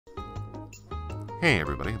Hey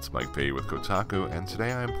everybody, it's Mike Fahey with Kotaku, and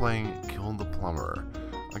today I'm playing Kill the Plumber,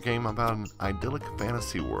 a game about an idyllic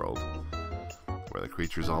fantasy world where the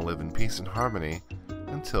creatures all live in peace and harmony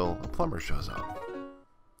until a plumber shows up.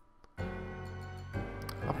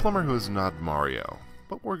 A plumber who is not Mario,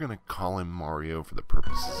 but we're going to call him Mario for the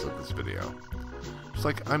purposes of this video. Just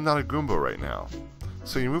like I'm not a Goomba right now.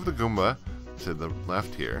 So you move the Goomba to the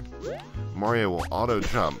left here, Mario will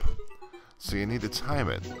auto-jump, so you need to time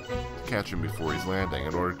it to catch him before he's landing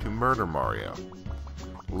in order to murder Mario.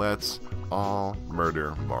 Let's all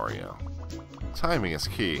murder Mario. Timing is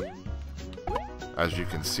key. As you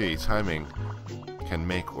can see, timing can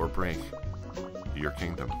make or break your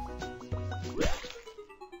kingdom.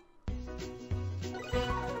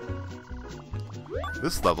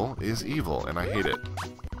 This level is evil, and I hate it.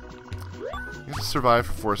 You have to survive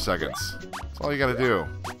for 4 seconds. That's all you gotta do.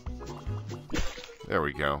 There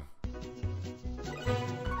we go.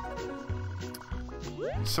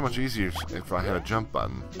 It's so much easier if I had a jump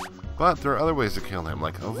button. But there are other ways to kill him,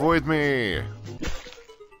 like avoid me!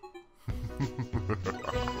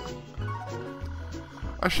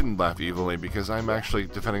 I shouldn't laugh evilly because I'm actually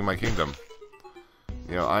defending my kingdom.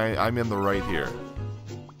 You know, I'm in the right here.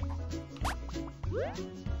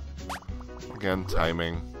 Again,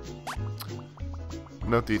 timing.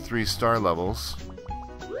 Note the 3-star levels.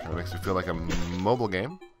 Kind of makes me feel like a mobile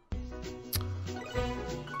game.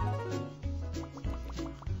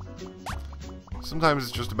 Sometimes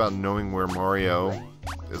it's just about knowing where Mario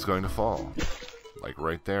is going to fall. Like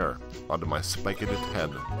right there, onto my spiked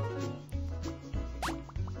head.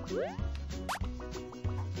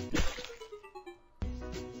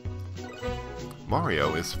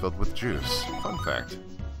 Mario is filled with juice. Fun fact.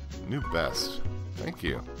 New best. Thank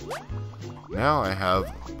you. Now I have...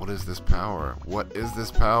 What is this power? What is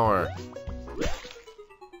this power?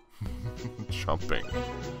 Jumping.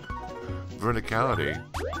 Verticality.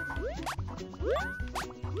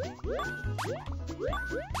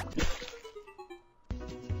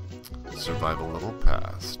 Survival level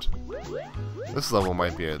passed. This level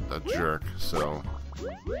might be a jerk, so...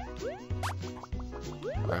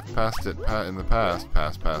 I've passed it in the past.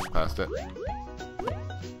 Passed it.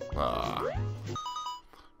 Ah.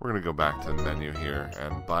 We're gonna go back to the menu here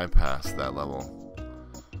and bypass that level.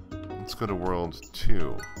 Let's go to World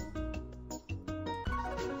 2.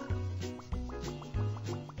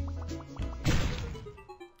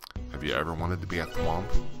 Have you ever wanted to be a thwomp?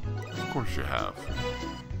 Of course you have.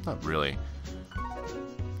 Not really.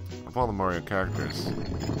 Of all the Mario characters.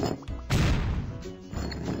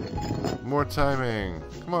 More timing!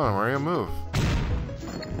 Come on, Mario, move!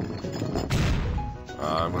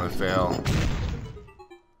 I'm gonna fail.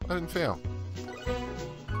 I didn't fail.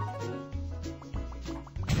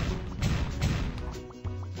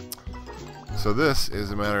 So this is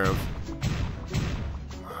a matter of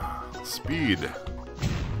speed.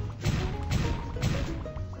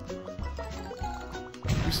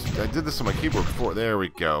 I did this on my keyboard before. There we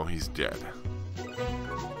go. He's dead.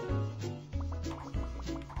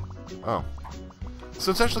 Oh.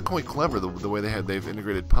 So it's actually quite clever the way they've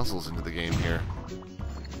integrated puzzles into the game here.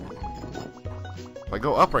 If I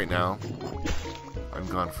go up right now, I'm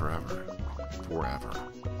gone forever. Forever.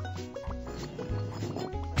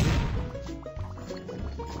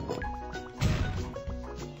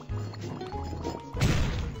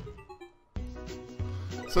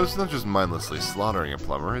 So it's not just mindlessly slaughtering a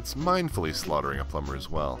plumber, it's mindfully slaughtering a plumber as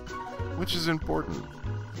well, which is important.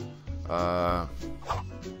 Now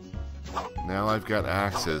I've got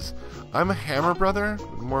axes. I'm a hammer brother,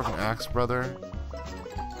 more of an axe brother.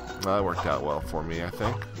 That worked out well for me, I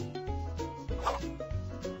think.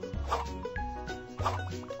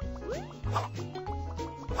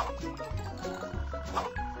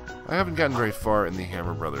 I haven't gotten very far in the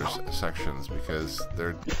Hammer Brothers sections because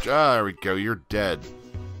they're... Ah, there we go, you're dead.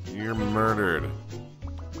 You're murdered.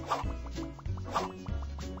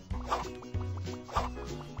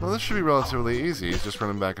 Well, this should be relatively easy. He's just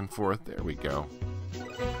running back and forth. There we go.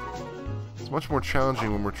 It's much more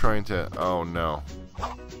challenging when we're trying to... Oh, no.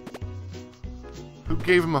 Who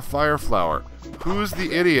gave him a fire flower? Who's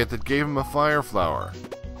the idiot that gave him a fire flower?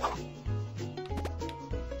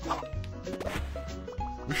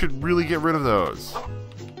 We should really get rid of those.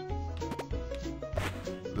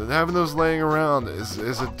 Having those laying around is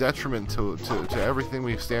a detriment to everything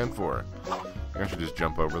we stand for. I should just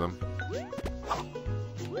jump over them.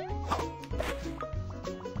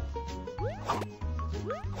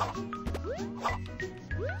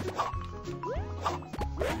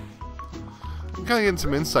 I'm kind of getting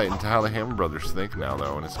some insight into how the Hammer Brothers think now,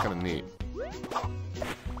 though, and it's kind of neat.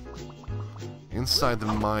 Inside the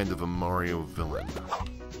mind of a Mario villain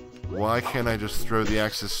Why can't I just throw the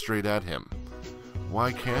axes straight at him?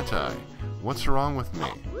 Why can't I? What's wrong with me?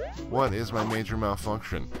 What is my major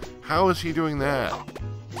malfunction? How is he doing that?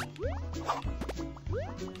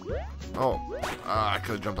 Oh, I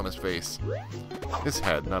could have jumped on his face. His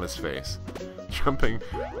head, not his face. Jumping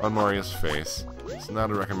on Mario's face. It's not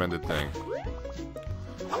a recommended thing.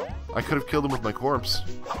 I could have killed him with my corpse.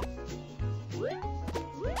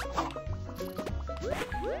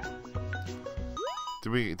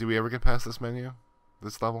 Did we ever get past this menu?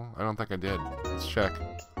 This level? I don't think I did. Let's check.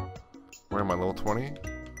 Where am I, level 20? I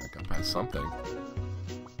got past something.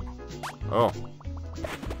 Oh.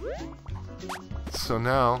 So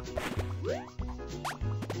now...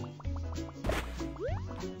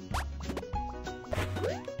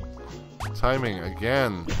 timing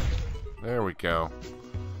again. There we go.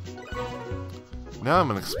 Now I'm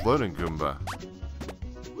an exploding Goomba.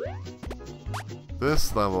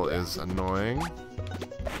 This level is annoying.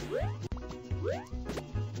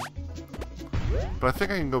 But I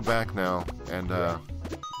think I can go back now, and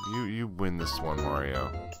you win this one,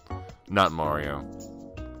 Mario. Not Mario.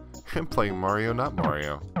 I'm playing Mario, not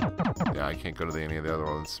Mario. Yeah, I can't go to any of the other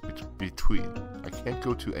ones between. I can't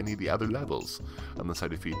go to any of the other levels unless I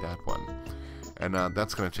defeat that one. And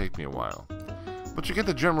that's going to take me a while. But you get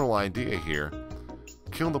the general idea here.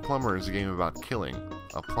 Kill the Plumber is a game about killing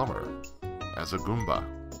a plumber as a Goomba.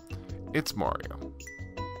 It's Mario.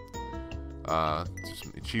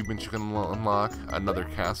 Some achievements you can unlock. Another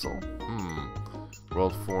castle.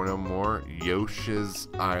 World 4 no more. Yoshi's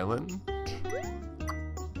Island.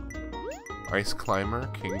 Ice Climber.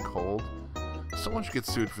 King Cold. Someone should get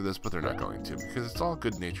sued for this, but they're not going to, because it's all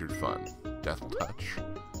good-natured fun. Death Touch.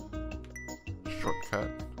 Shortcut.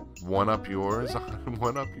 One up yours.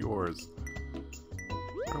 One up yours.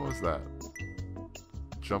 Where was that?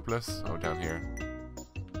 Jumpless? Oh, down here.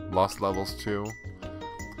 Lost Levels 2.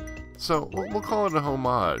 So, we'll call it a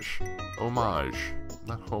homage. Homage.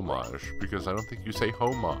 Not homage, because I don't think you say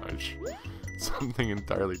homage. It's something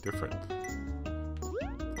entirely different.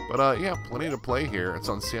 But, yeah, plenty to play here. It's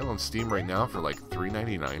on sale on Steam right now for like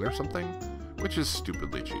 $3.99 or something, which is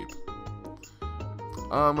stupidly cheap.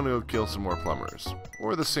 I'm gonna go kill some more plumbers.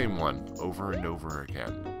 Or the same one, over and over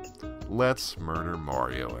again. Let's murder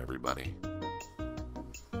Mario, everybody.